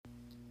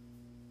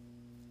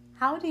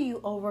How do you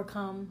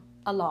overcome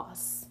a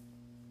loss?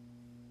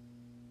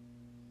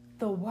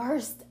 The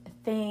worst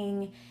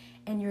thing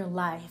in your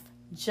life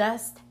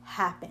just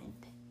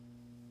happened.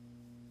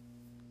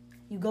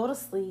 You go to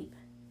sleep,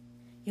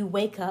 you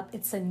wake up,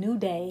 it's a new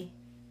day.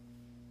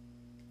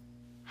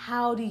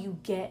 How do you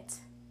get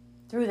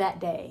through that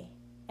day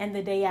and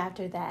the day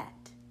after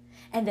that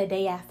and the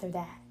day after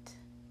that?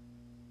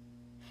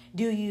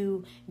 Do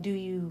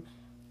you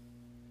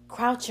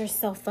crouch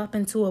yourself up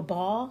into a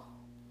ball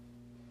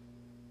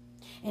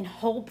and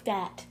hope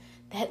that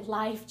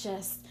life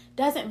just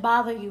doesn't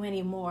bother you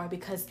anymore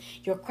because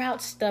you're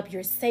crouched up,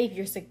 you're safe,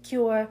 you're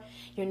secure,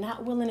 you're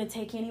not willing to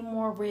take any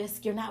more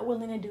risk, you're not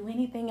willing to do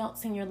anything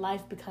else in your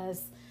life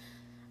because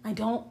I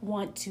don't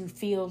want to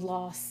feel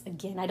loss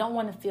again. I don't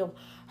want to feel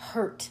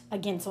hurt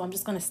again. So I'm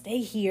just going to stay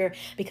here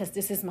because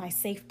this is my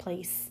safe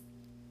place.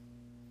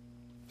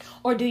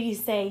 Or do you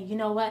say, you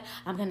know what?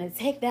 I'm going to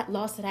take that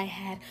loss that I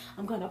had.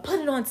 I'm going to put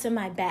it onto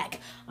my back.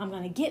 I'm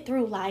going to get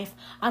through life.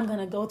 I'm going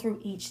to go through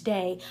each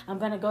day. I'm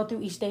going to go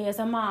through each day as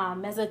a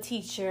mom, as a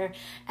teacher,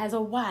 as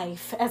a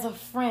wife, as a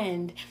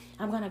friend.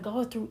 I'm going to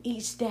go through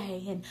each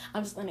day and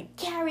I'm just going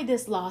to carry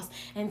this loss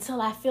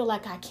until I feel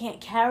like I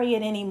can't carry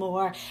it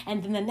anymore.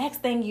 And then the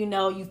next thing you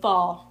know, you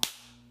fall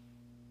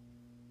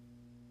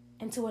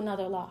into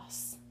another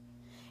loss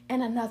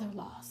and another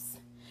loss.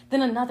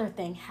 Then another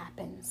thing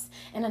happens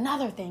and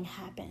another thing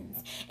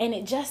happens. And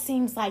it just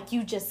seems like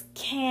you just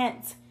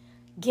can't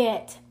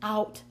get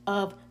out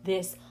of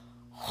this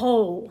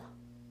hole.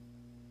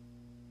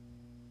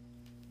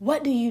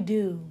 What do you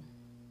do?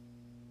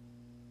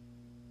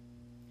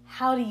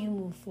 How do you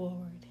move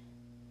forward?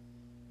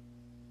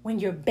 When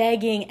you're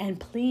begging and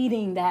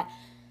pleading that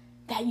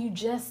you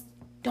just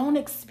don't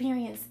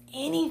experience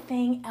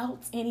anything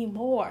else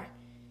anymore.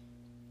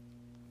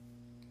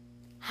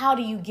 How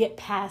do you get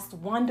past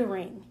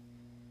wondering?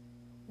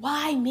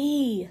 Why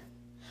me?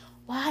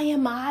 Why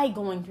am I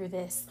going through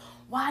this?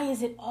 Why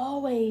is it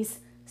always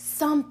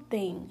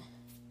something?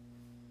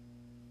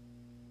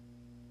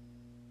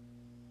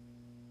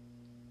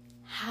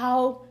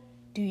 How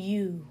do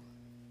you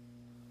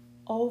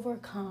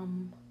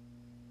overcome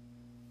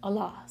a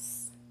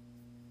loss?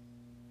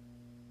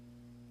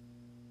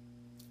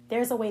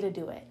 There's a way to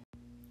do it.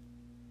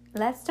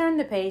 Let's turn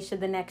the page to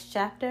the next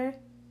chapter.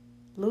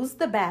 Lose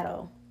the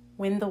battle,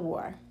 win the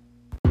war.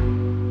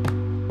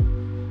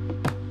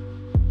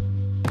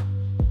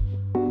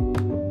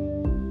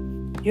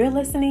 You're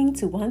listening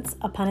to Once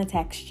Upon a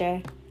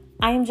Texture.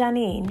 I am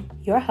Janine,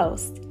 your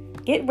host.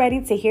 Get ready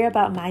to hear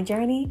about my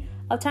journey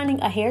of turning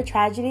a hair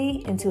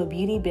tragedy into a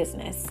beauty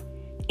business.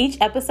 Each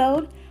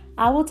episode,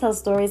 I will tell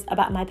stories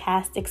about my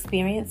past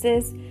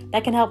experiences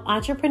that can help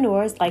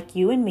entrepreneurs like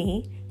you and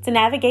me to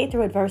navigate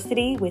through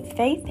adversity with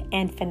faith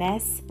and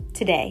finesse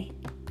today.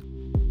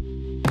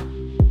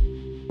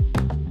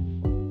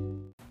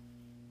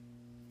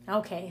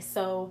 Okay,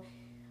 so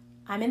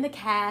I'm in the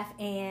calf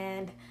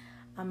and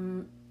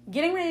I'm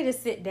getting ready to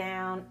sit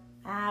down.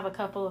 I have a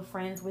couple of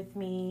friends with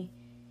me,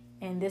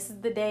 and this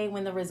is the day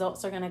when the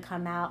results are going to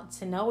come out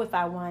to know if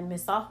I won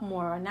Miss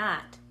Sophomore or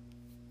not.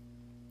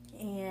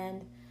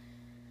 And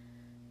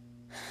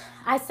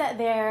I sat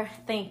there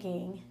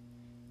thinking,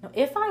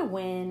 if I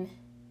win,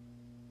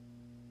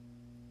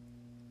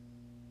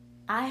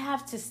 I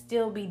have to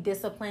still be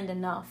disciplined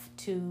enough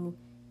to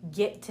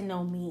get to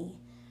know me,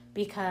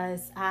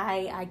 because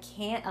I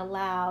can't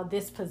allow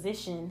this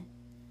position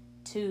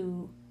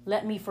to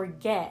let me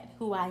forget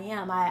who I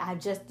am. I've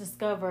just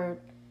discovered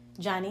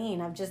Janine.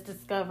 I've just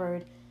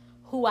discovered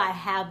who I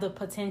have the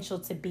potential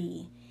to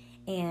be.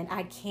 And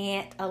I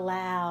can't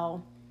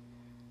allow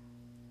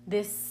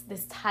this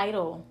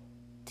title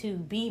to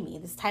be me.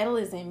 This title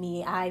isn't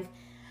me.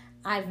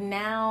 I've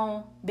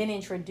now been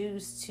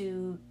introduced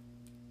to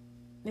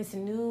this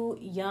new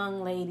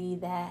young lady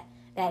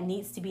that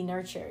needs to be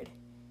nurtured.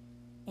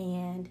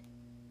 And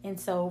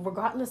so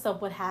regardless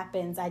of what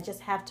happens, I just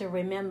have to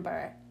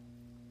remember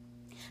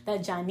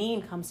that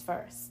Janine comes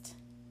first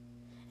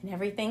and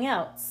everything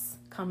else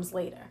comes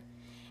later.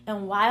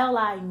 And while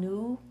I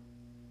knew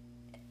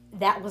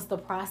that was the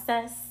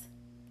process,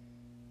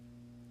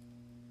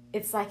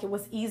 it's like it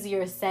was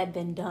easier said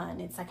than done.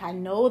 It's like I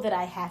know that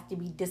I have to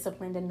be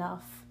disciplined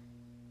enough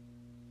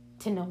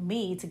to know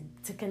me,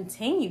 to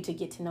continue to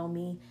get to know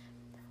me.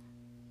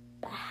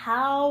 But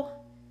how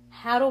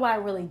do I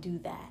really do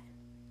that?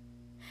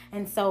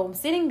 And so I'm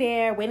sitting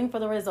there waiting for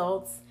the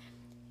results,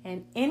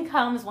 and in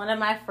comes one of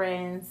my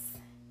friends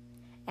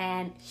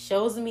and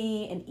shows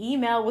me an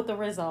email with the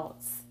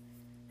results.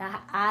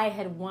 I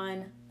had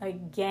won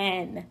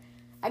again.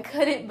 I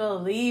couldn't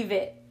believe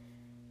it.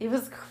 It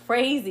was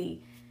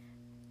crazy.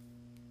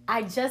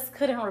 I just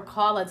couldn't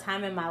recall a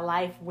time in my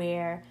life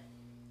where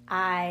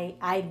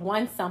I'd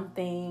won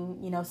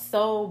something,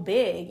 so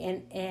big,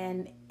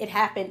 and it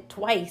happened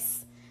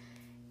twice,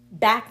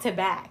 back to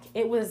back.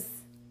 It was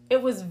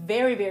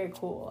very, very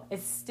cool.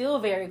 It's still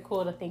very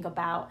cool to think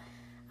about.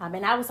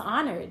 And I was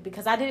honored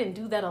because I didn't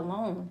do that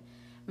alone.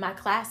 My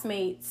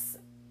classmates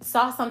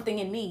saw something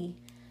in me.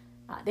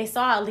 They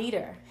saw a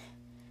leader.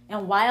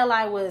 And while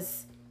I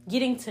was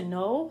getting to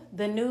know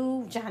the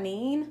new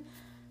Janine,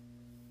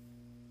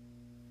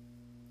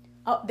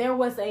 there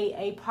was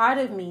a part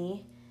of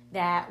me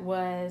that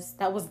was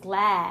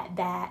glad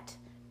that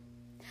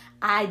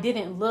I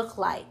didn't look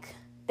like,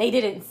 they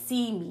didn't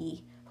see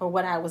me for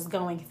what I was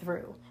going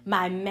through.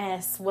 My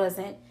mess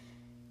wasn't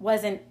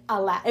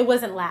allowed. It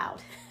wasn't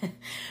loud.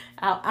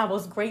 I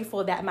was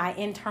grateful that my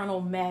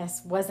internal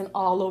mess wasn't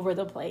all over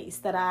the place,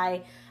 that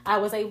I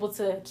was able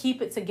to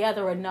keep it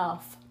together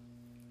enough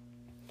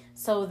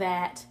so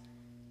that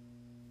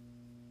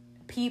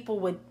people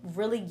would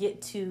really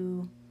get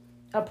to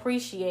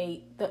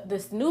appreciate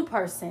this new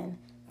person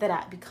that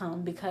I'd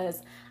become,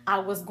 because I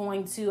was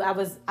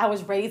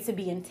ready to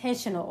be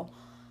intentional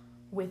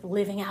with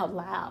living out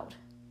loud.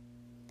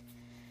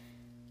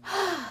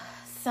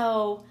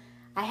 So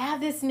I have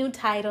this new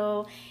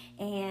title,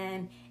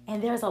 and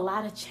there's a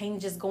lot of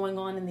changes going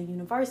on in the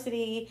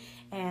university,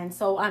 and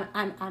so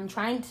I'm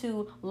trying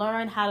to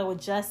learn how to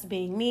adjust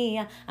being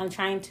me. I'm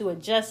trying to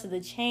adjust to the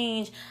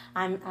change.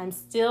 I'm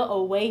still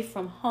away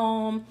from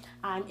home.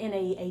 I'm in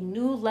a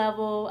new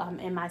level. I'm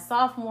in my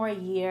sophomore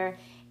year,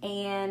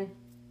 and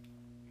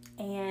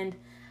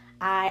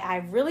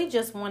I really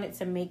just wanted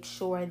to make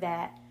sure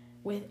that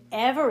with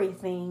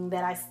everything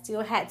that I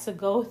still had to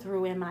go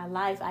through in my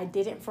life, I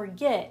didn't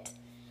forget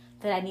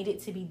that I needed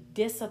to be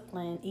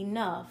disciplined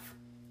enough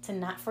to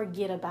not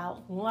forget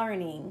about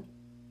learning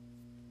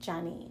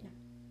Janine.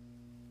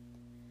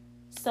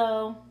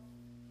 So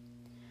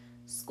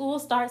school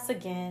starts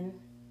again.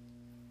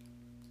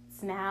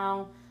 It's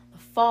now the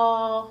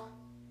fall,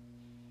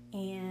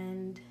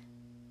 and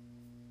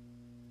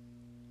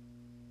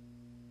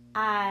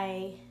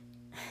I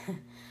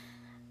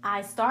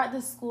start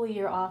the school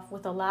year off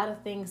with a lot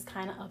of things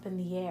kind of up in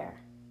the air.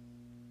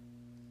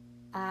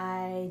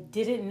 I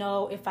didn't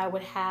know if I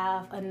would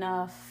have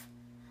enough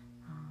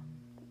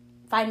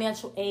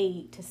financial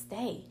aid to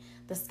stay.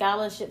 The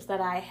scholarships that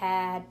I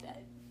had,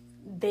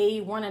 they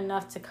weren't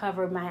enough to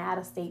cover my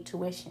out-of-state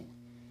tuition.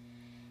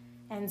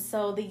 And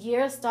so the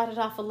year started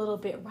off a little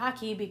bit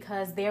rocky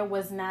because there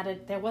wasn't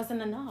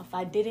enough.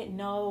 I didn't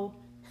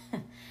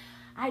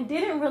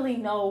really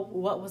know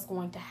what was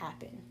going to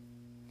happen.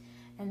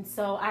 And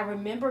so I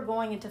remember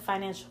going into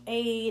financial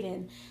aid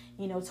and,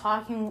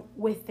 talking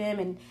with them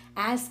and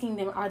asking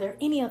them, are there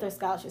any other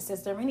scholarships?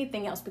 Is there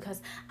anything else? Because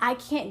I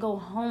can't go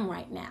home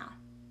right now.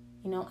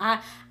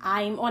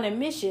 I'm on a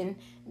mission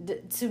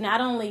to not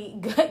only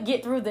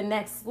get through the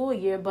next school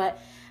year, but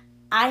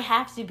I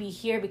have to be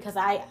here because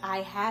I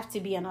have to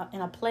be in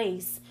a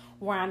place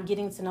where I'm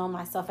getting to know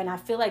myself. And I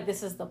feel like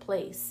this is the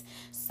place.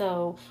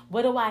 So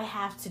what do I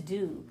have to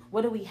do?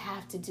 What do we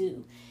have to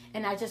do?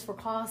 And I just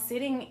recall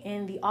sitting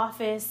in the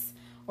office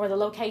or the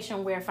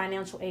location where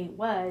financial aid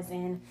was.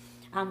 And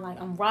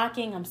I'm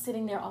rocking. I'm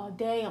sitting there all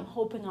day. I'm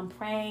hoping, I'm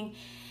praying.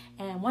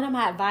 And one of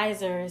my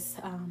advisors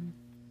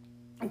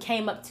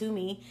came up to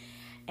me,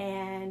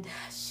 and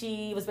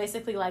she was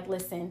basically like,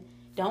 listen,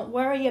 don't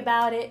worry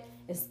about it.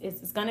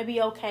 It's going to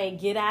be okay.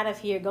 Get out of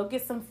here. Go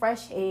get some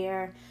fresh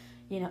air.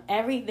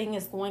 Everything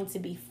is going to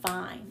be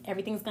fine.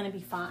 Everything's going to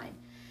be fine.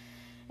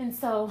 And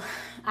so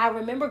I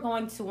remember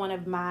going to one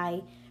of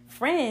my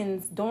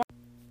friends' dorm,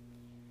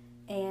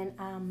 and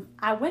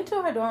I went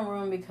to her dorm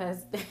room because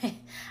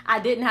I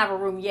didn't have a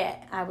room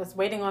yet. I was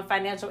waiting on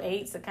financial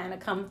aid to kind of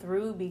come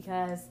through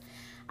because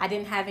I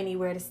didn't have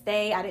anywhere to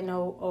stay. I didn't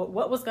know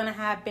what was going to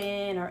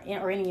happen or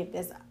any of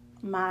this.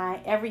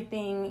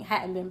 Everything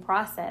hadn't been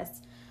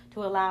processed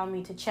to allow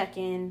me to check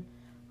in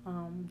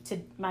to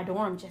my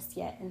dorm just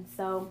yet. And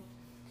so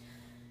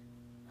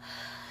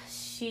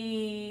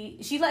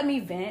she let me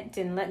vent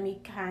and let me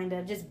kind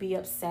of just be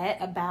upset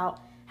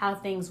about how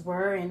things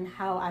were and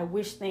how I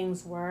wish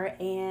things were.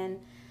 And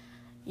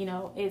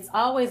it's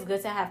always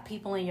good to have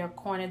people in your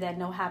corner that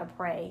know how to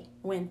pray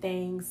when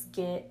things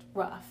get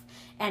rough,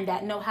 and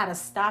that know how to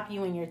stop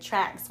you in your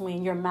tracks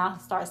when your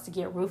mouth starts to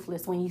get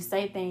ruthless, when you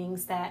say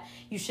things that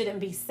you shouldn't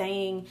be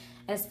saying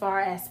as far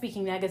as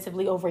speaking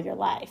negatively over your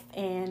life.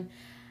 And,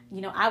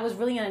 I was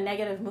really in a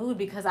negative mood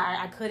because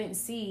I couldn't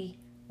see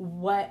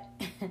what,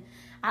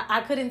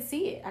 I couldn't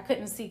see it. I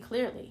couldn't see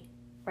clearly,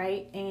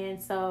 right? And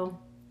so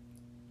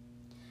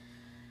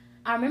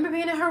I remember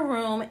being in her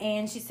room,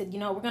 and she said, we're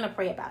going to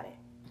pray about it.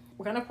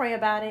 We're going to pray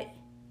about it,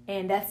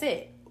 and that's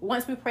it.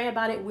 Once we pray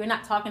about it, we're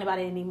not talking about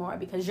it anymore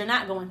because you're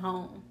not going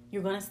home.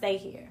 You're going to stay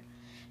here.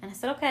 And I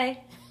said,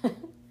 okay.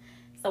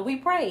 So we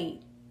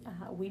prayed.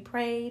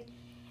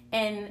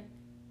 And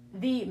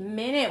the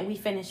minute we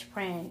finished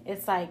praying,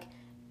 it's like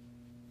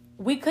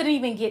we couldn't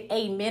even get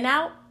amen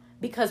out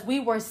because we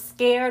were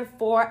scared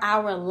for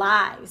our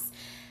lives.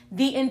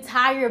 The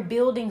entire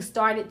building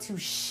started to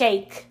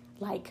shake,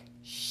 like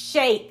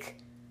shake.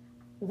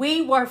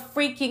 We were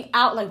freaking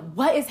out, like,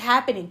 what is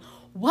happening?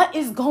 What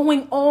is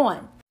going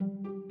on?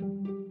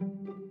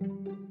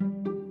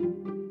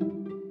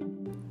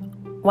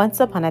 Once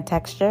Upon a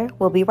Texture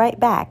will be right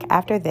back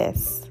after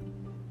this.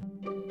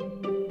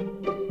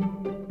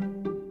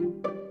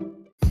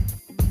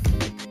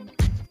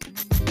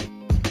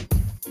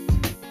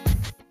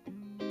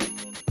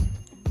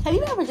 Have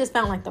you ever just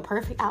found like the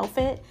perfect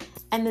outfit,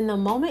 and then the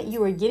moment you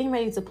were getting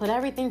ready to put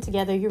everything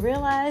together, you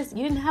realized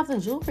you didn't have the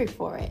jewelry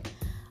for it?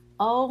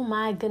 Oh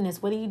my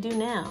goodness, what do you do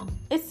now?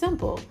 It's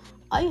simple.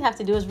 All you have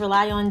to do is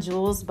rely on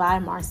Jewels by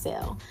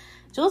Marcel.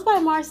 Jewels by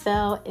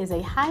Marcel is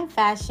a high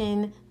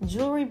fashion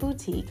jewelry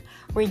boutique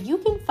where you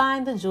can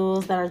find the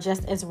jewels that are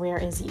just as rare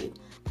as you.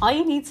 All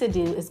you need to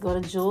do is go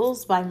to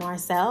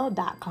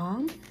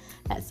jewelsbymarcel.com.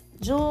 That's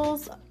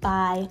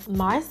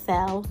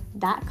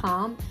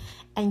jewelsbymarcel.com,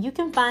 and you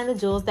can find the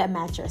jewels that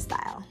match your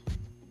style.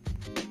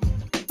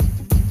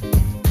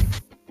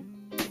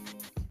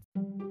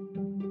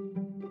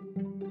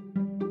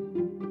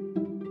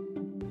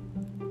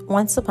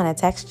 Once Upon a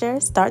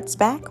Texture starts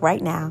back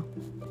right now.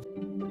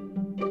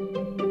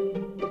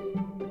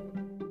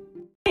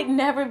 I've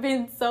never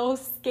been so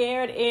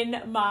scared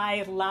in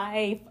my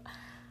life.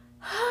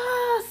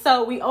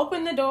 So we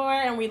open the door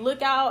and we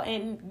look out,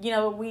 and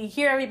we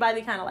hear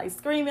everybody kind of like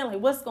screaming, like,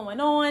 what's going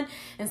on?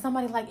 And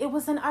somebody like, it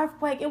was an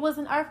earthquake.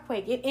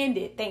 It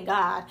ended, thank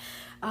God.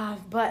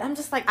 But I'm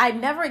just like, I've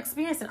never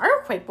experienced an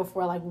earthquake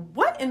before. Like,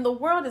 what in the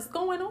world is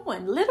going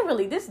on?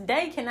 Literally, this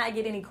day cannot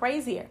get any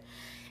crazier.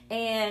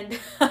 And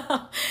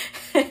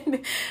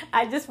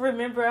I just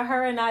remember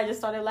her and I just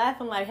started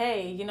laughing like,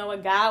 hey, you know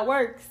what? God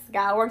works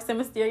in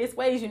mysterious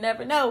ways. You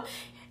never know.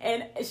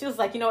 And she was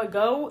like, you know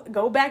what?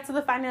 Go back to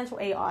the financial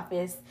aid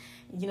office.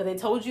 They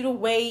told you to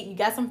wait. You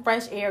got some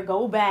fresh air.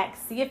 Go back.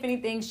 See if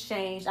anything's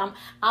changed.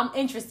 I'm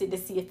interested to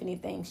see if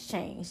anything's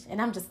changed.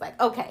 And I'm just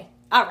like, okay,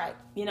 all right.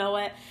 You know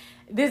what?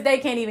 This day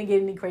can't even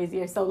get any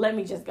crazier. So let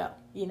me just go.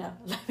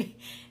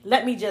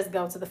 Let me just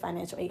go to the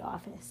financial aid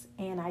office.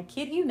 And I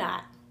kid you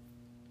not,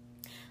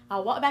 I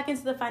walk back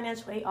into the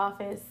financial aid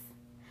office.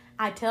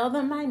 I tell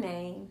them my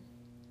name.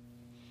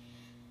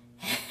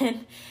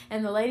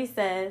 And the lady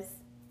says,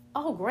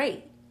 oh,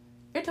 great.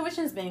 Your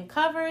tuition's been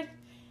covered.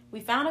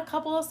 We found a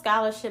couple of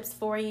scholarships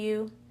for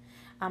you.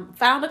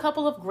 Found a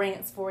couple of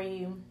grants for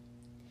you.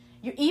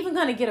 You're even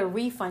going to get a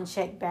refund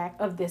check back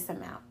of this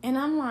amount. And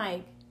I'm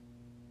like,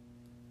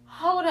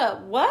 hold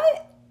up,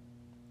 what?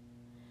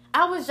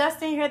 I was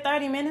just in here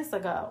 30 minutes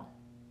ago.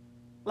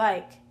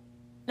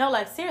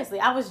 Seriously,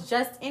 I was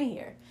just in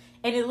here.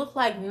 And it looked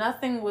like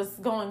nothing was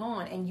going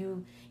on. And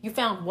you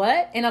found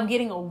what? And I'm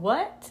getting a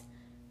what?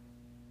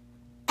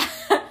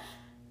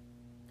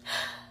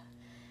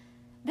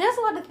 There's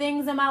a lot of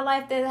things in my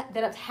life that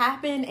have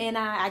happened, and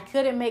I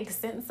couldn't make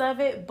sense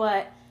of it.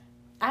 But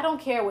I don't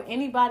care what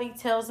anybody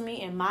tells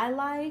me in my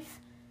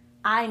life.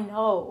 I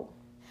know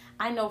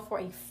for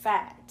a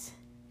fact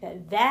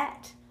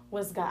that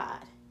was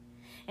God.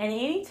 And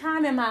any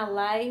time in my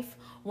life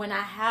when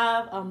I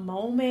have a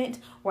moment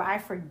where I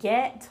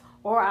forget,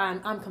 or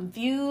I'm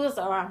confused,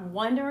 or I'm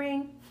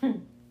wondering,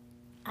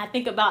 I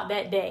think about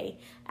that day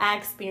I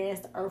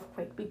experienced the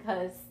earthquake,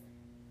 because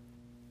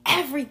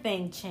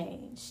everything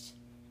changed.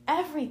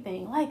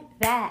 Everything like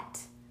that.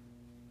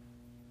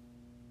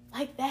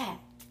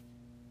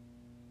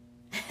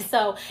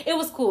 So it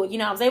was cool.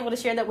 I was able to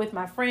share that with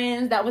my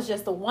friends. That was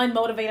just the one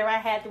motivator I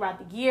had throughout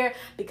the year,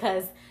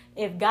 because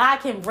if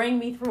God can bring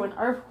me through an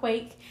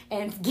earthquake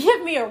and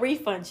give me a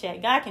refund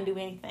check, God can do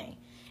anything.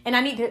 And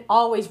I need to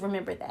always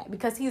remember that,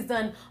 because he's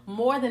done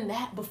more than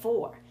that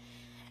before.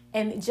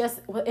 And it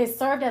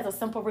served as a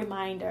simple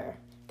reminder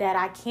that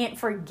I can't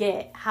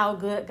forget how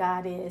good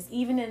God is,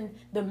 even in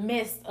the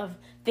midst of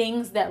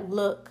things that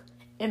look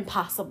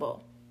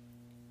impossible.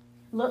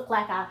 Look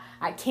like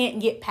I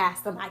can't get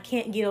past them. I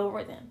can't get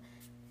over them.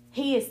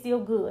 He is still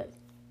good.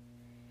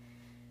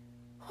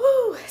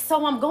 Whew.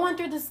 So I'm going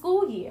through the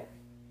school year.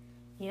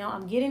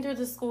 I'm getting through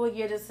the school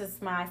year. This is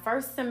my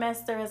first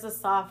semester as a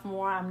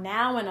sophomore. I'm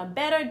now in a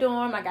better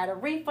dorm. I got a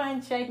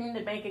refund check in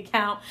the bank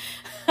account,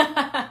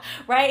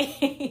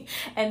 right?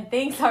 And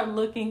things are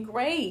looking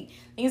great.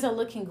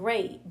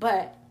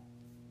 But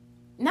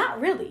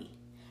not really,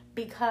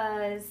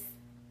 because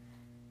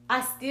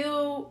I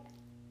still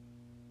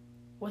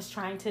was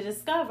trying to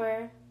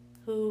discover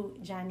who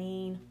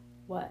Janine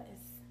was.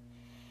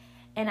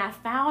 And I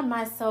found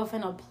myself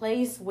in a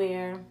place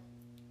where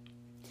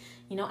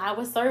I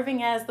was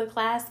serving as the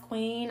class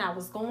queen. I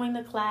was going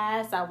to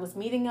class. I was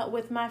meeting up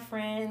with my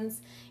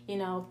friends.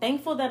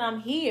 Thankful that I'm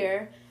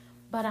here,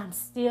 but I'm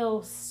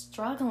still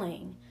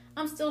struggling.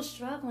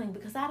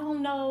 Because I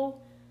don't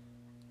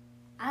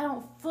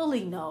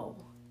fully know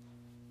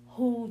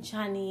who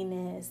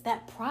Janine is.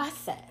 That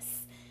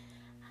process.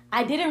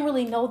 I didn't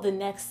really know the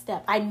next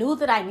step. I knew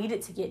that I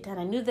needed to get done.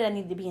 I knew that I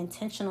needed to be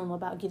intentional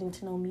about getting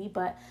to know me,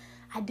 but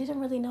I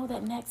didn't really know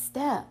that next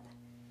step.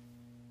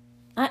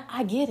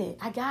 I get it.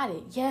 I got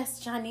it.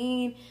 Yes,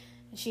 Janine,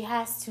 she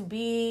has to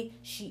be,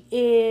 she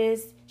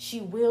is,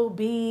 she will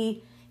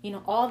be,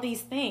 all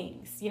these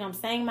things. I'm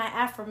saying my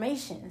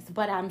affirmations,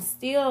 but I'm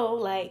still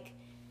like,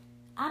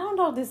 I don't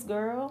know this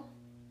girl.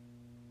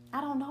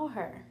 I don't know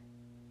her.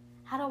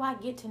 How do I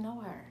get to know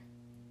her?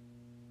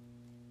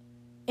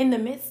 In the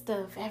midst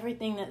of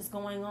everything that's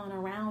going on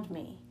around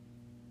me.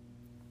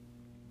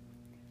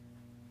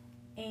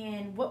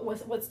 And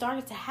what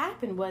started to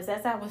happen was,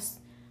 as I was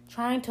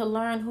trying to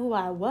learn who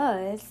I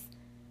was,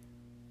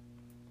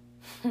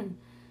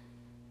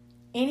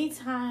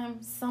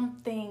 anytime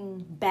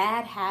something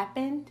bad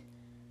happened,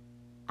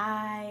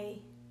 I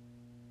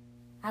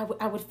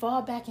would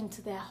fall back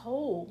into that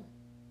hole.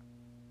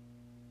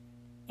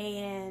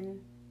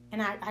 And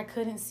I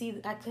couldn't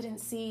see.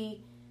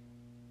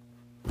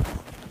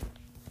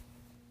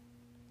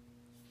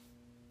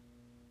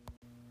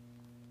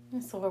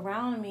 And so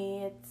around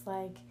me, it's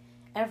like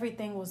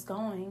everything was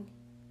going,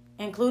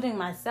 including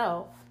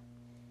myself.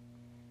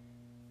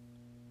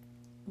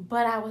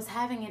 But I was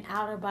having an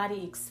outer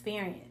body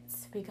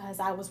experience because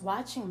I was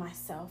watching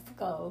myself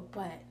go.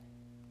 But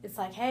it's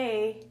like,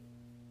 hey,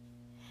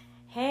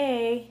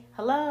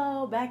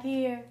 hello, back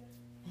here.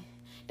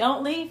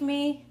 Don't leave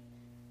me.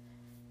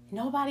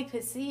 Nobody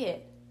could see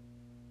it.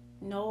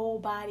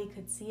 Nobody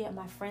could see it.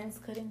 My friends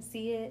couldn't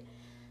see it.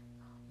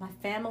 My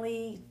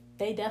family,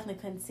 they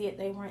definitely couldn't see it.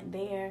 They weren't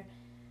there.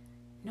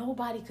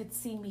 Nobody could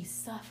see me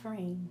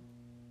suffering.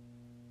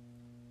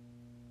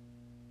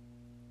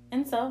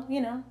 And so,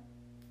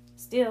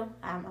 still,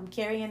 I'm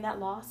carrying that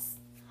loss.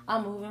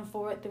 I'm moving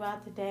forward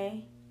throughout the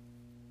day.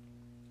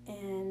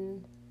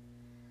 And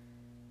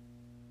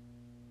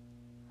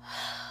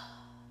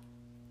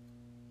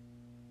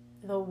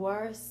the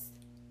worst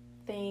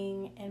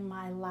thing in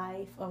my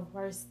life of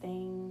worst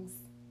things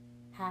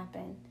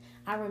happened.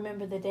 I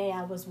remember the day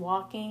I was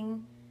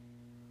walking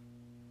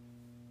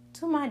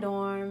to my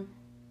dorm.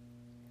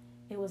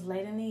 It was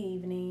late in the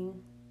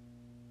evening.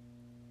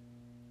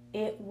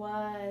 It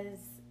was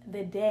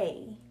the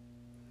day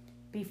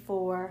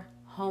before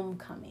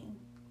homecoming.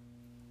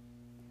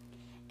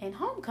 And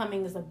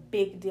homecoming is a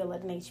big deal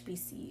at an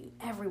HBCU.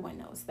 Everyone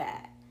knows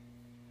that.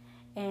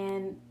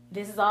 And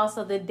this is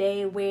also the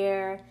day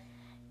where,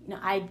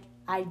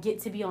 I get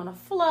to be on a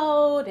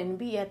float and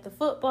be at the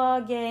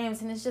football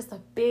games, and it's just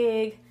a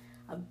big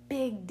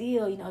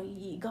deal.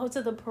 You go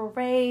to the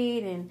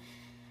parade, and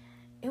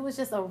it was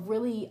just a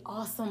really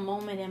awesome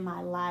moment in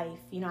my life.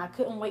 I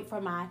couldn't wait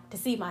to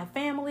see my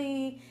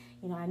family.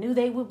 I knew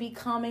they would be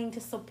coming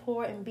to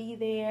support and be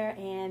there,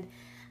 and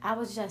I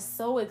was just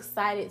so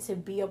excited to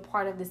be a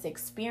part of this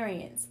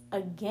experience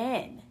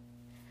again.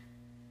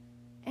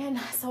 And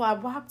so I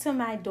walked to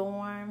my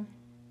dorm.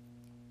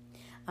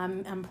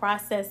 I'm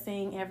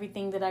processing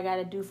everything that I got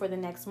to do for the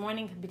next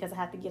morning because I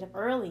have to get up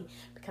early,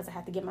 because I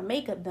have to get my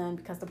makeup done,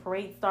 because the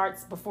parade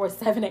starts before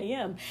 7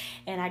 a.m.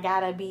 And I got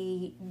to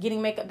be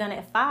getting makeup done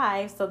at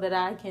 5 so that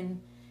I can,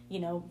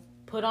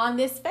 put on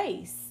this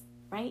face,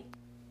 right?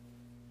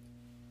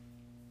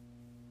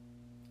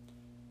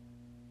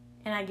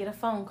 And I get a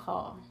phone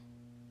call.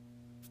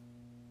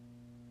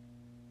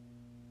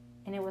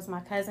 And it was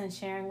my cousin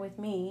sharing with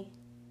me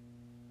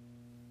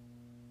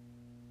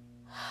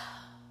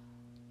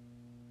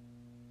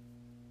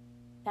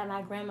that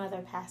my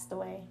grandmother passed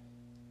away.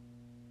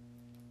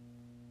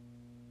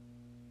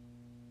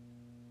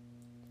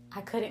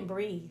 I couldn't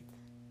breathe.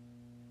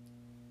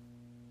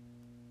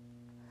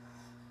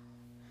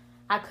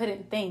 I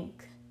couldn't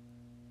think.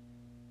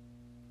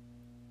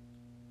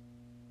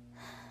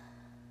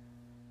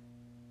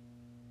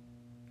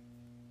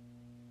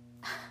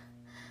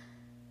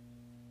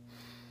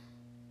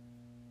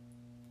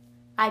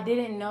 I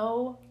didn't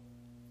know.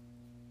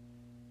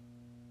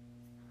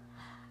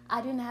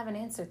 I didn't have an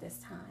answer this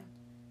time.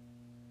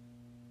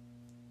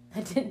 I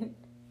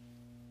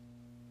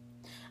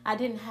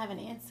didn't have an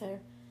answer.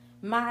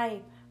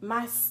 My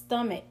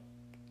stomach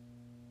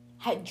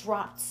had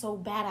dropped so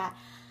bad.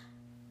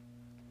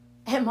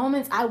 At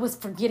moments I was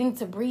forgetting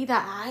to breathe.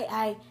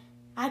 I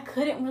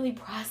couldn't really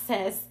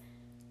process.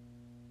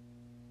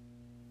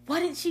 What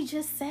did she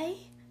just say?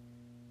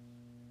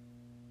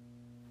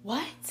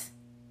 What?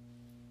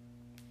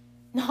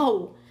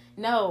 No.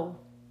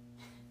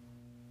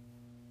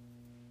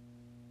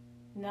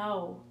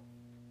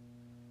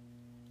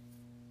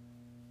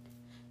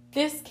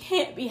 This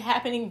can't be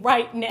happening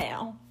right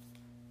now.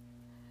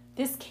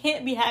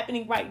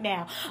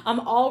 I'm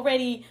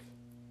already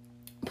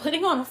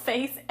putting on a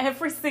face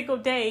every single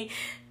day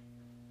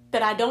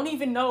that I don't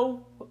even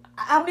know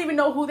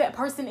who that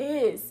person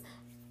is.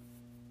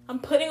 I'm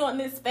putting on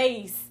this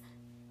face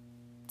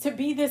to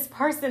be this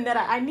person that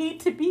I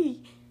need to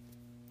be.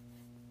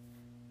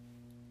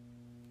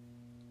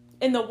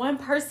 And the one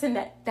person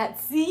that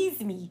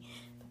sees me,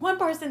 the one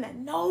person that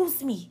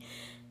knows me,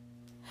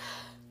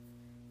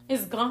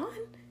 is gone.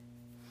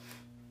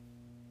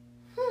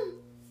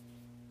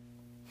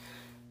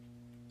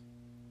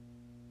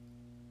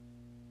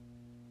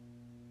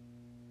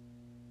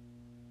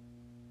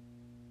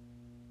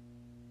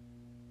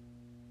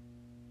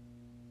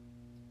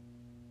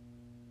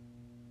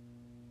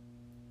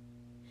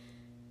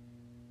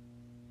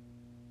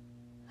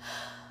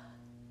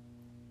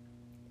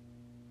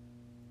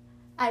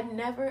 I'd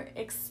never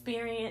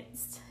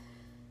experienced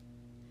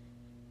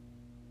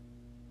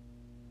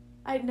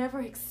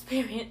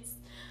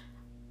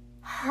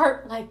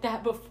hurt like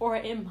that before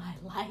in my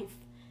life.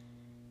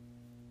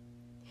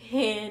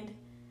 And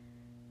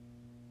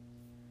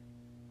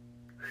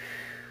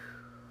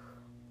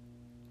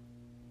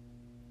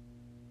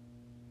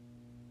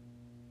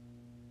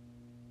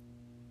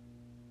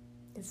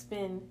It's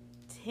been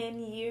 10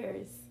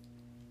 years.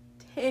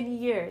 10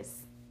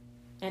 years.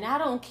 And I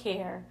don't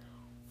care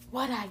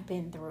what I've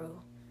been through.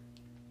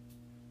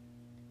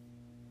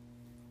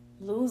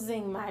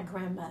 Losing my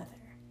grandmother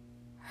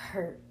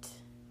hurt.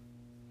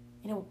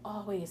 And it will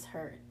always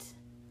hurt.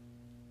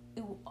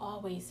 It will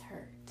always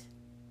hurt.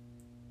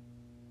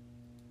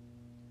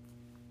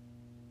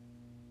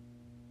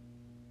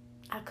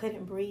 I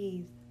couldn't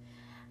breathe.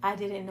 I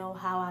didn't know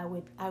how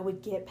I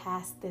would get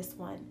past this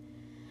one.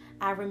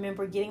 I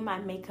remember getting my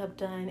makeup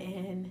done,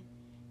 and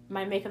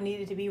my makeup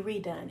needed to be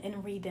redone and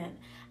redone.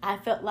 I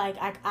felt like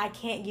I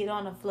can't get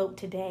on a float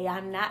today.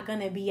 I'm not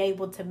going to be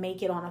able to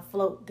make it on a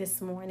float this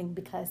morning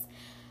because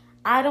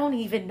I don't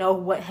even know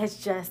what has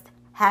just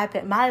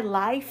happened. My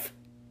life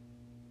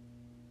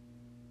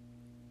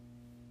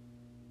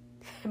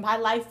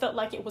felt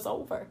like it was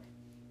over.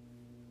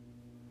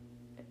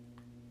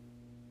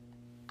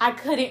 I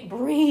couldn't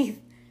breathe.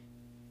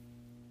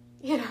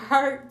 It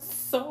hurt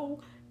so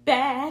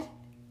bad.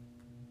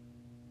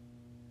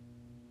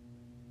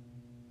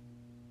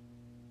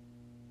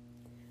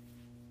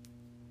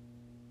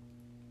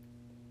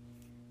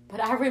 But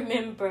I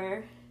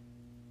remember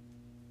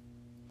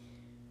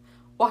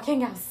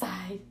walking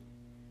outside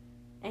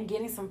and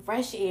getting some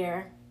fresh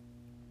air.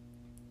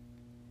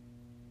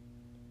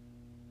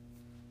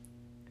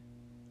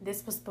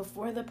 This was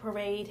before the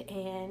parade,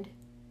 and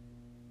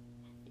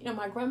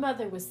my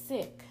grandmother was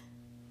sick.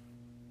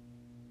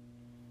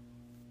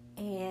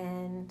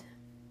 And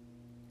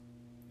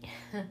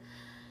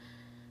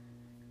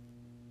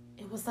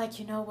it was like,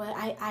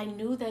 I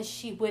knew that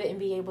she wouldn't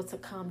be able to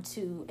come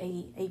to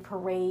a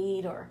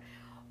parade or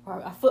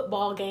a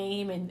football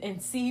game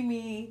and see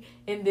me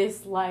in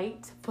this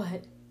light.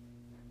 But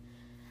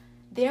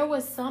there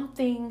was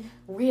something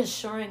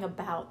reassuring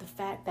about the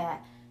fact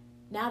that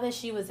now that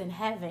she was in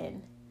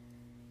heaven,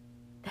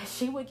 that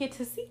she would get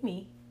to see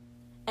me.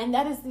 And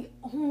that is the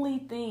only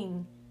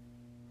thing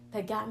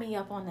that got me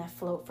up on that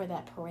float for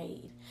that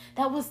parade.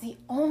 That was the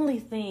only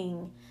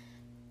thing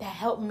that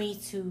helped me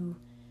to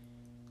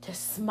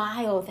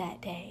smile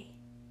that day.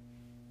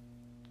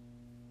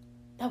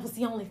 That was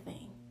the only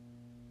thing.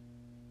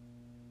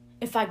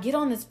 If I get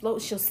on this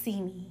float, she'll see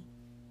me.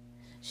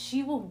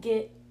 She will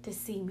get to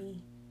see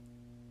me.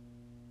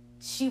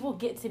 She will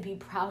get to be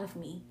proud of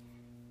me.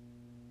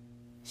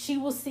 She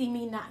will see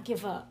me not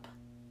give up.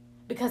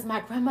 Because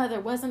my grandmother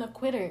wasn't a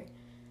quitter.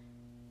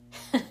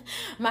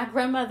 My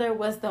grandmother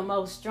was the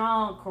most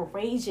strong,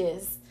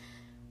 courageous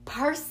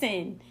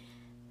person.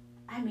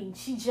 I mean,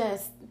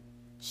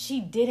 she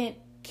didn't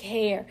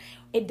care.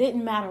 It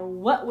didn't matter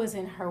what was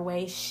in her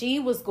way. She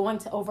was going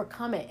to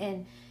overcome it.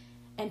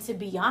 And to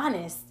be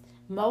honest,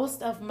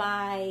 most of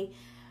my,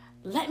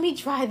 let me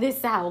try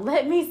this out,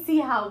 let me see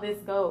how this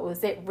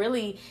goes,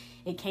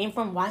 it came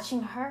from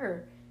watching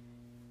her.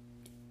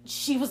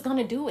 She was going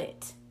to do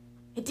it.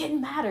 It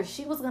didn't matter.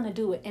 She was going to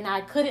do it. And I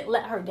couldn't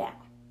let her down.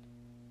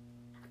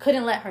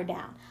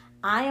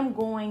 I am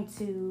going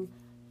to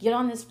get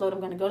on this float. I'm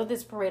going to go to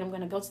this parade. I'm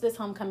going to go to this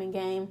homecoming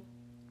game.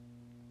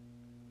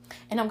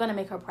 And I'm going to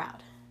make her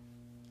proud.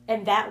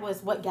 And that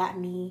was what got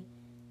me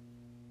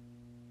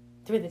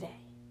through the day.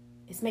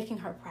 It's making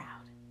her proud.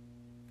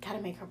 Got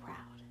to make her proud.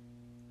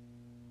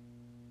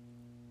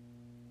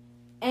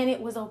 And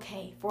it was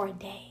okay for a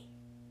day.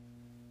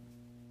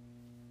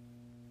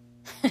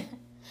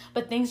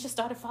 But things just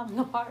started falling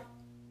apart.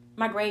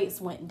 My grades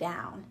went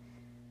down.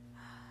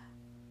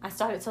 I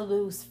started to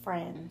lose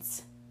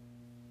friends.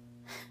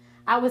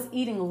 I was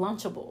eating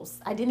Lunchables.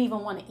 I didn't even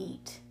want to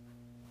eat.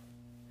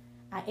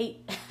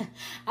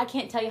 I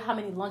can't tell you how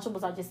many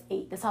Lunchables I just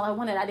ate. That's all I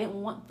wanted. I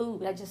didn't want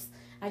food. I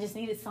just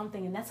needed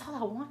something, and that's all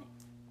I wanted.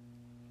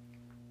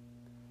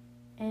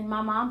 And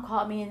my mom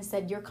called me and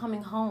said, "You're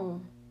coming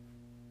home.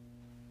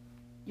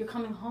 You're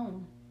coming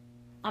home.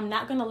 I'm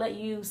not going to let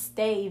you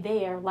stay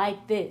there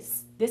like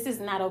this. This is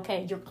not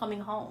okay. You're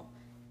coming home."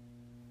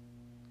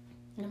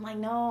 And I'm like,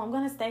 "No, I'm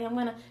going to stay.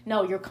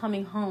 No, you're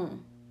coming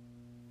home."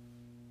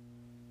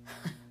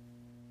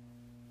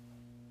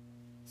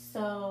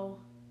 So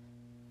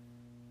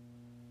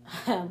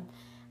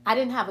I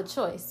didn't have a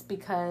choice,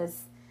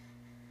 because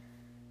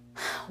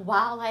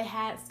while I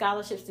had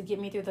scholarships to get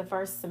me through the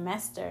first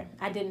semester,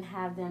 I didn't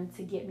have them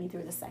to get me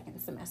through the second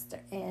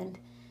semester. And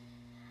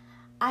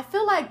I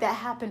feel like that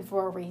happened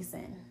for a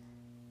reason,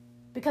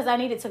 because I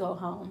needed to go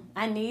home.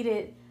 I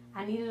needed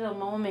a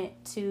moment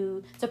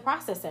to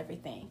process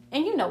everything.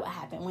 And you know what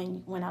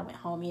happened when I went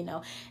home,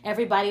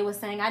 Everybody was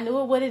saying, "I knew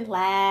it wouldn't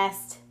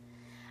last.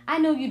 I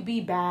knew you'd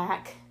be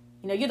back.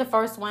 You're the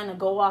first one to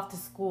go off to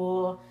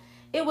school.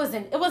 It was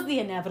the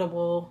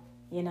inevitable,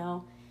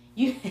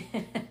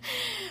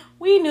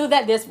 We knew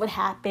that this would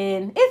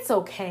happen. It's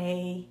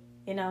okay.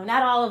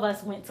 Not all of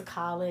us went to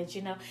college,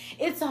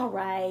 It's all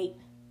right.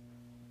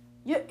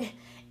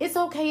 It's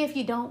okay if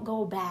you don't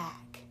go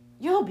back.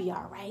 You'll be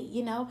all right,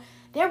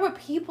 There were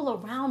people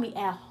around me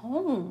at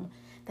home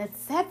that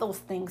said those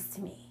things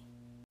to me.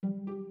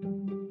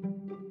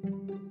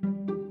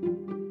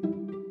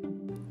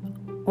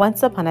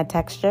 Once Upon a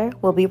Texture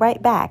will be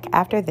right back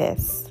after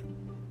this.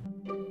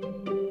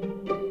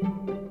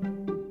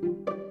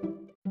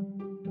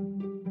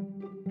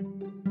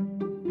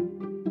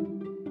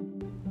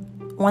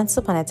 Once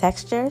Upon a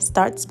Texture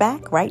starts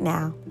back right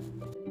now.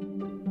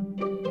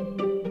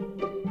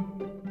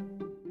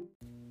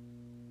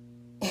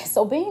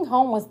 So being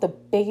home was the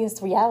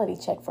biggest reality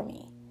check for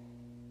me.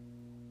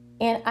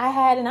 And I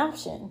had an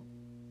option.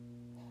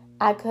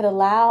 I could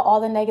allow all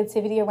the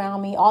negativity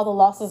around me, all the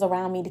losses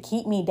around me to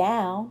keep me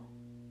down.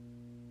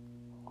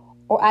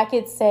 Or I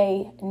could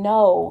say,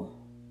 no,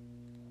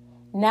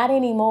 not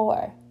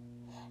anymore.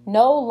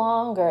 No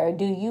longer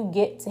do you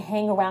get to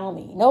hang around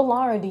me. No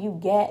longer do you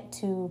get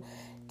to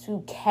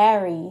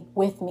carry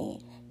with me.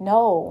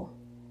 No.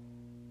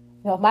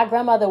 If my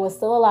grandmother was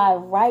still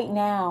alive right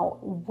now,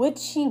 would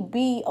she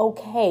be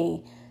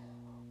okay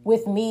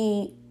with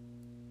me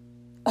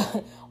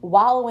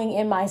wallowing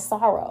in my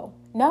sorrow?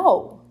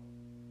 No.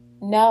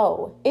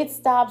 No. It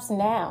stops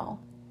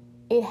now.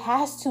 It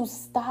has to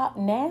stop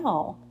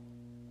now.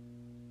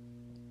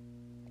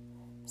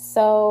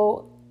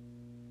 So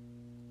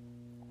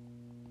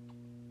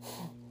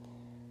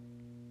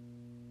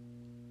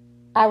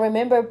I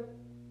remember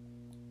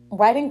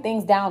writing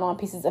things down on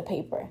pieces of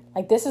paper.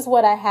 Like, this is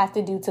what I have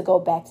to do to go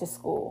back to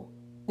school.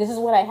 This is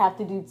what I have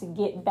to do to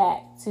get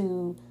back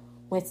to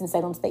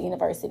Winston-Salem State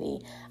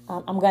University.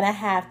 I'm going to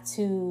have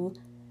to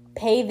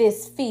pay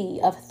this fee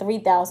of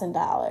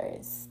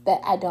 $3,000 that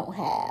I don't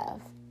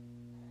have.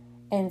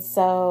 And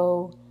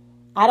so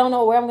I don't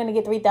know where I'm going to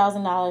get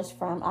 $3,000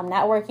 from. I'm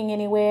not working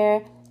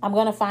anywhere. I'm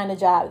going to find a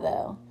job,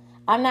 though.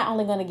 I'm not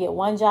only going to get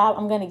one job,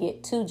 I'm going to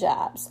get two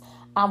jobs.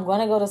 I'm going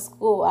to go to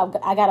school.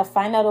 I got to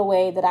find out a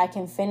way that I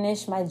can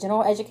finish my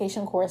general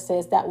education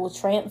courses that will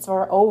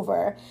transfer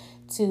over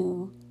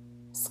to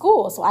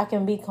school so I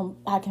can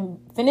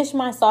finish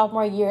my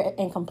sophomore year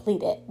and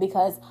complete it,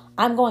 because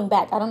I'm going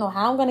back. I don't know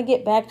how I'm going to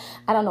get back.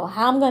 I don't know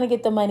how I'm going to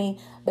get the money.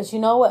 But you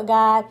know what,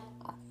 God?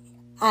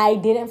 I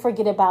didn't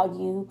forget about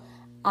you.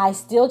 I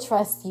still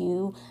trust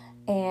you.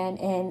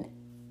 And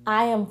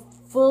I am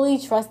fully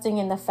trusting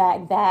in the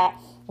fact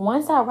that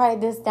once I write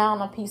this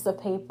down on a piece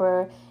of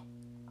paper,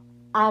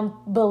 I'm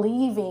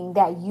believing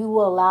that you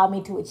will allow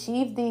me to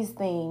achieve these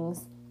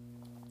things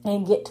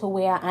and get to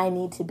where I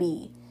need to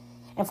be.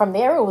 And from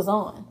there, it was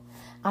on.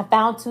 I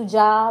found two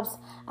jobs.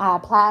 I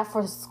applied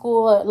for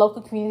school at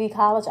local community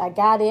college. I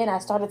got in. I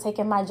started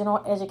taking my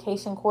general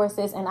education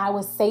courses, and I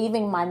was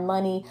saving my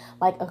money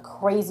like a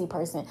crazy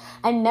person.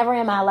 I never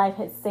in my life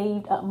had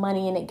saved up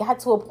money, and it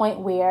got to a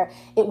point where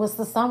it was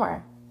the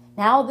summer.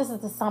 Now this is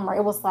the summer.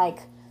 It was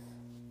like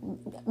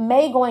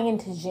May going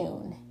into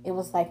June. It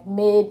was like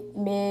mid,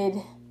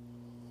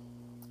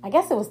 I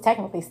guess it was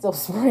technically still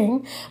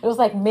spring. It was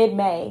like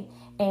mid-May.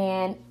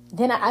 And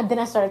then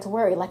I started to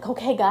worry, like,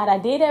 okay, God, I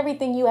did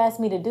everything you asked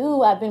me to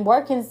do. I've been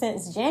working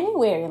since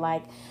January.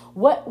 Like,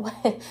 what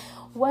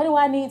do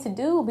I need to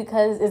do?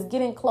 Because it's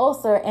getting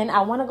closer and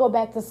I want to go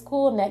back to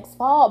school next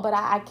fall, but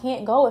I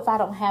can't go if I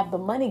don't have the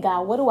money,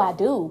 God. What do I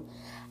do?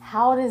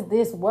 How does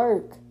this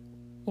work?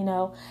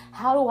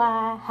 How do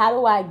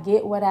I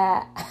get what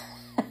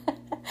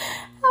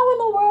how in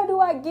the world do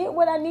I get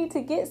what I need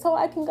to get so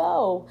I can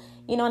go?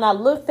 And I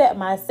looked at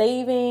my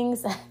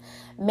savings.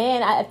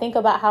 Man, I think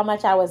about how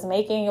much I was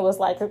making. It was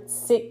like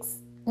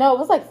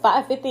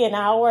 $5.50 an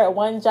hour at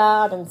one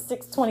job and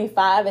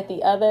 $6.25 at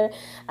the other.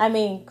 I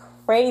mean,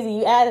 crazy.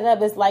 You add it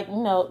up, it's like,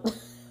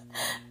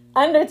 under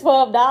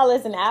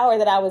 $12 an hour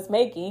that I was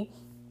making.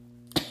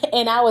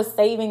 And I was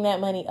saving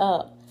that money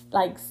up.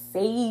 Like,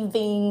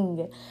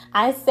 saving.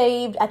 I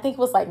saved, I think it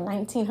was like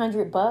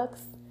 $1,900.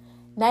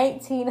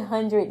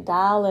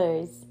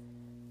 $1,900.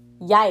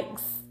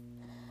 Yikes.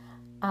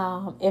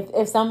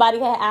 If somebody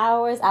had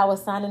hours, I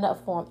was signing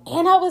up for them,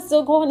 and I was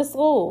still going to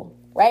school,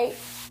 right?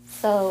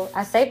 So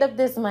I saved up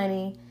this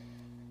money,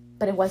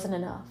 but it wasn't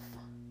enough.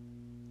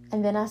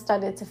 And then I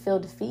started to feel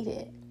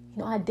defeated.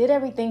 I did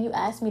everything you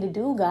asked me to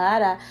do,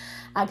 God.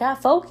 I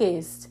got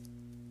focused,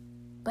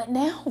 but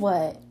now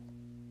what?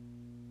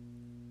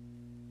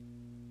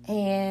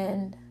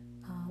 And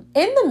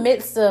in the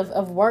midst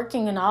of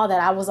working and all that,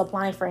 I was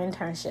applying for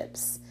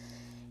internships.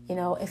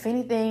 If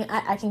anything,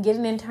 I can get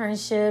an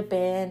internship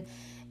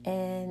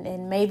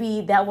and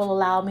maybe that will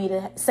allow me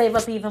to save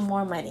up even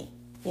more money,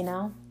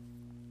 And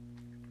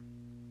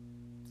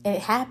it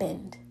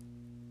happened.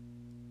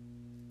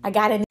 I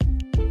got an.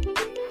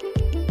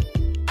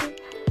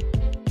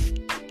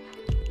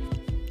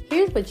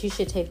 Here's what you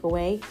should take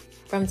away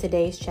from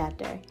today's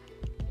chapter.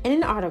 In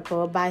an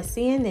article by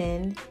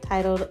CNN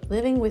titled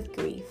 "Living with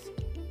Grief,"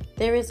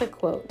 there is a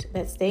quote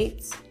that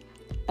states,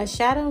 "A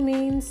shadow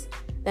means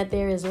that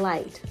there is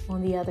light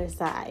on the other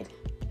side."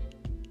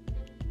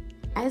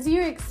 As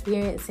you're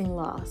experiencing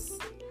loss,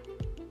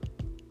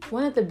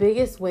 one of the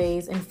biggest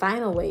ways and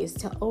final ways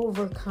to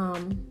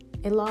overcome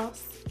a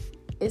loss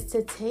is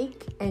to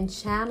take and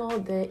channel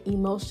the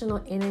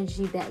emotional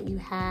energy that you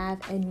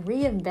have and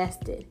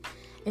reinvest it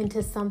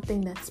into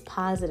something that's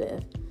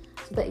positive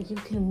so that you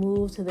can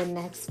move to the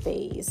next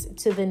phase,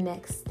 to the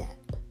next step.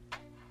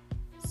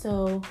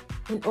 So,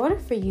 in order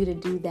for you to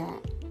do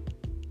that,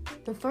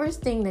 the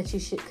first thing that you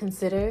should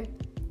consider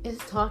is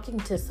talking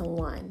to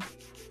someone,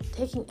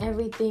 taking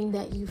everything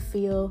that you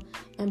feel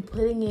and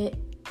putting it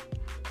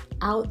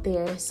out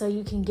there so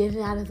you can get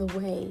it out of the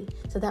way,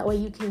 so that way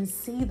you can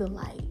see the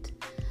light.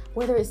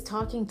 Whether it's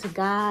talking to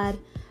God,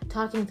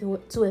 talking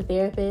to a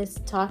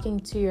therapist, talking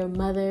to your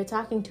mother,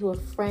 talking to a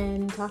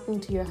friend, talking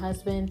to your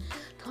husband,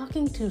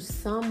 talking to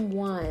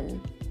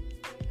someone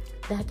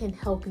that can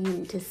help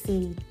you to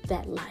see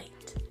that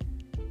light.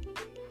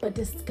 But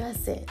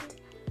discuss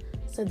it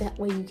so that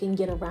way you can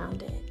get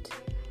around it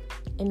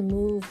and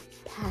move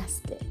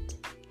past it.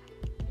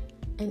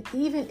 And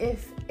even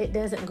if it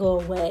doesn't go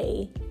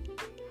away,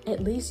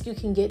 at least you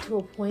can get to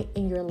a point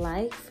in your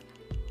life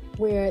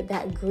where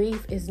that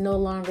grief is no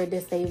longer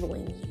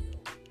disabling you.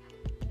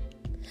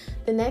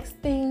 The next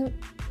thing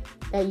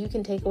that you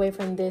can take away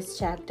from this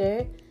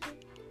chapter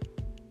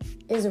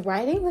is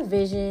writing the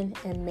vision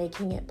and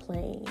making it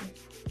plain.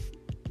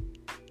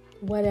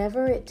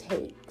 Whatever it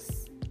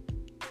takes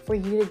for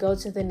you to go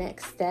to the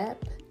next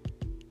step,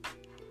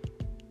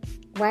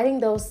 writing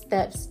those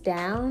steps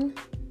down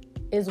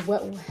is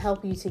what will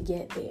help you to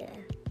get there.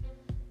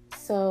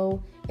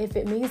 So if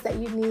it means that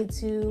you need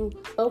to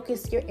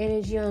focus your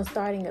energy on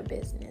starting a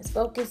business,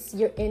 focus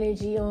your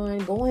energy on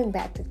going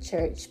back to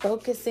church,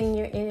 focusing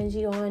your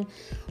energy on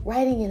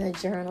writing in a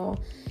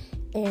journal,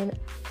 and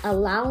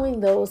allowing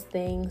those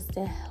things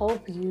to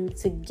help you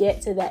to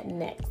get to that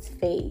next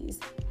phase.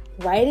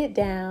 Write it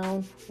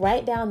down,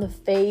 write down the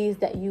phase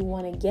that you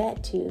want to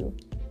get to,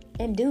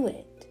 and do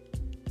it.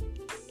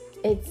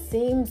 It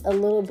seems a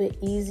little bit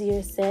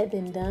easier said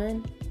than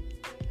done,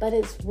 but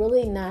it's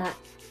really not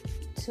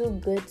too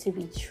good to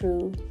be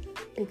true,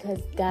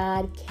 because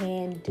God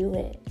can do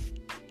it.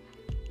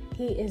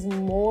 He is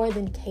more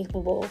than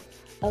capable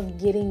of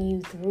getting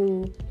you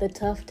through the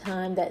tough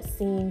time that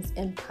seems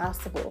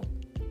impossible.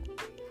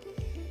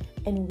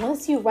 And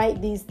once you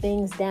write these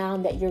things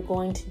down that you're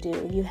going to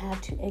do, you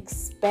have to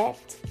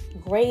expect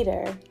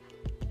greater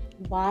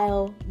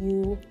while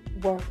you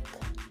work.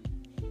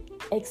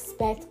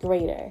 Expect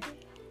greater.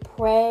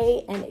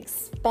 Pray and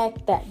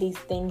expect that these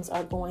things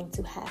are going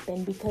to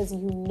happen, because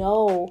you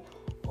know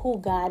who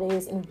God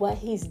is and what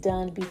He's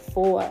done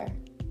before.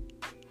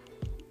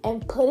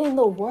 And put in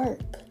the work.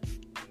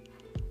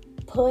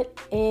 Put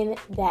in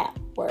that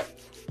work.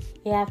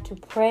 You have to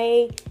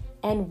pray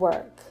and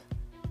work.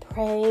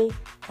 Pray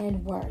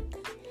and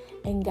work.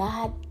 And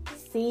God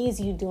sees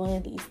you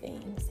doing these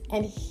things,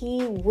 and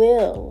He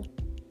will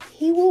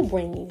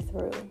bring you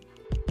through.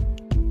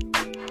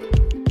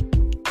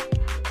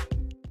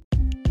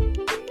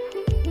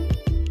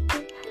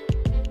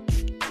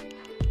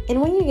 And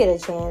when you get a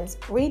chance,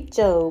 read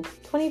Job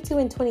 22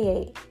 and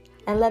 28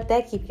 and let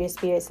that keep your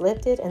spirits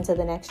lifted until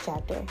the next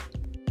chapter.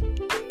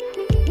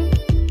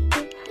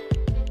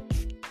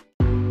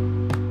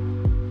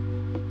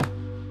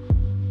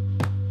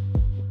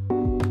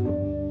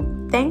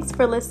 Thanks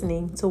for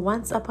listening to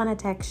Once Upon a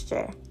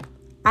Texture.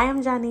 I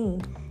am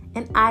Janine,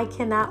 and I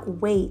cannot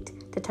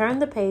wait to turn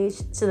the page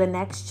to the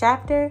next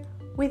chapter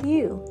with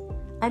you.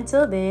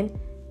 Until then,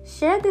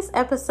 share this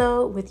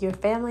episode with your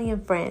family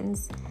and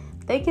friends.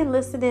 They can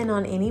listen in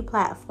on any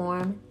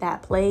platform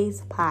that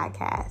plays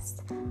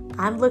podcasts.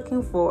 I'm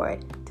looking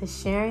forward to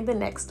sharing the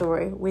next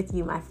story with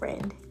you, my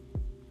friend.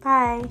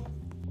 Bye.